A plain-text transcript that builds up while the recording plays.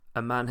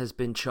A man has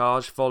been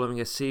charged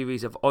following a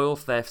series of oil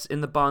thefts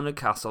in the Barnard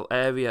Castle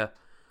area.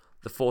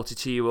 The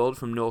 42-year-old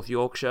from North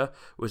Yorkshire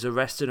was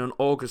arrested on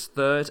August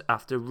 3rd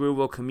after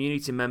rural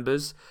community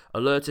members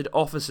alerted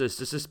officers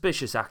to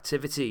suspicious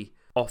activity.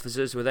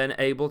 Officers were then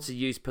able to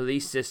use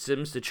police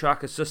systems to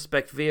track a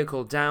suspect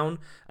vehicle down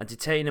and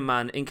detain a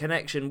man in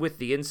connection with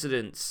the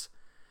incidents.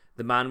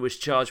 The man was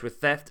charged with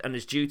theft and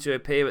is due to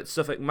appear at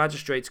Suffolk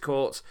Magistrates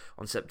Court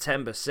on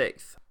September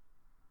 6th.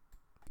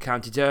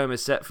 County Durham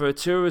is set for a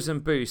tourism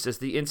boost as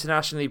the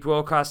internationally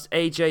broadcast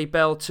AJ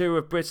Bell Tour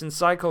of Britain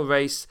cycle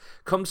race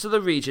comes to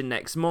the region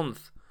next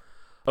month.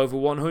 Over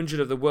 100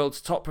 of the world's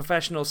top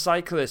professional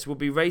cyclists will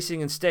be racing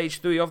in Stage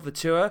 3 of the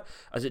tour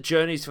as it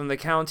journeys from the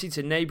county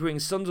to neighbouring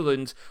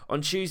Sunderland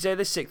on Tuesday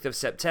the 6th of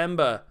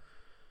September.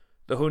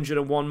 The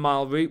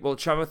 101-mile route will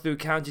travel through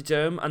County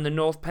Durham and the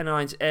North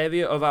Pennines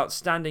area of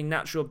outstanding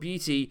natural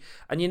beauty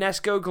and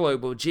UNESCO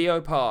Global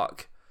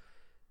Geopark.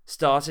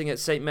 Starting at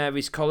St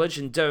Mary's College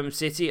in Durham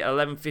City at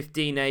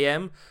 11:15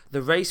 a.m,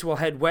 the race will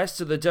head west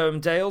to the Durham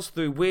Dales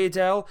through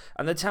Weardale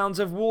and the towns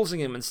of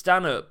Walsingham and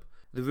Stanhope.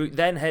 The route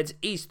then heads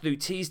east through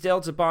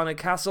Teesdale to Barnard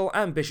Castle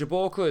and Bishop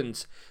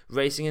Auckland,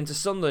 racing into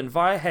Sunderland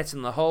via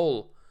Hetton le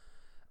Hole.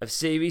 A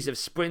series of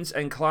sprints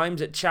and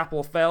climbs at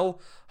Chapel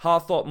Fell,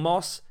 Harthorpe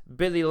Moss,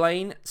 Billy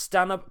Lane,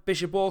 Stanhope,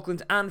 Bishop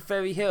Auckland and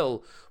Ferry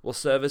Hill will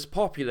serve as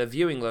popular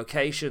viewing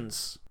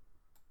locations.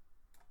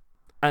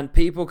 And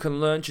people can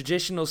learn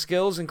traditional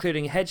skills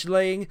including hedge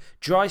laying,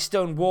 dry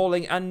stone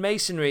walling and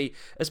masonry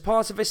as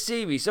part of a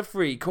series of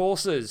free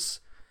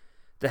courses.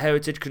 The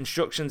Heritage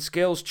Construction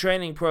Skills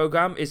Training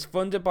Programme is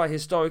funded by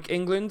Historic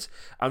England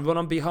and run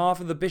on behalf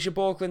of the Bishop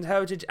Auckland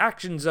Heritage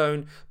Action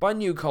Zone by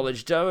New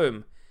College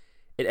Durham.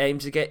 It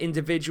aims to get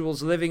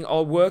individuals living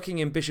or working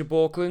in Bishop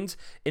Auckland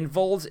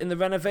involved in the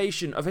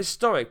renovation of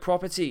historic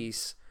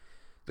properties.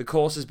 The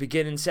courses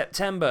begin in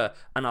September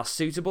and are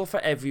suitable for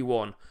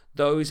everyone.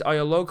 Those are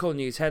your local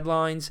news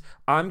headlines.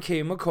 I'm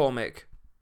Kieran McCormick.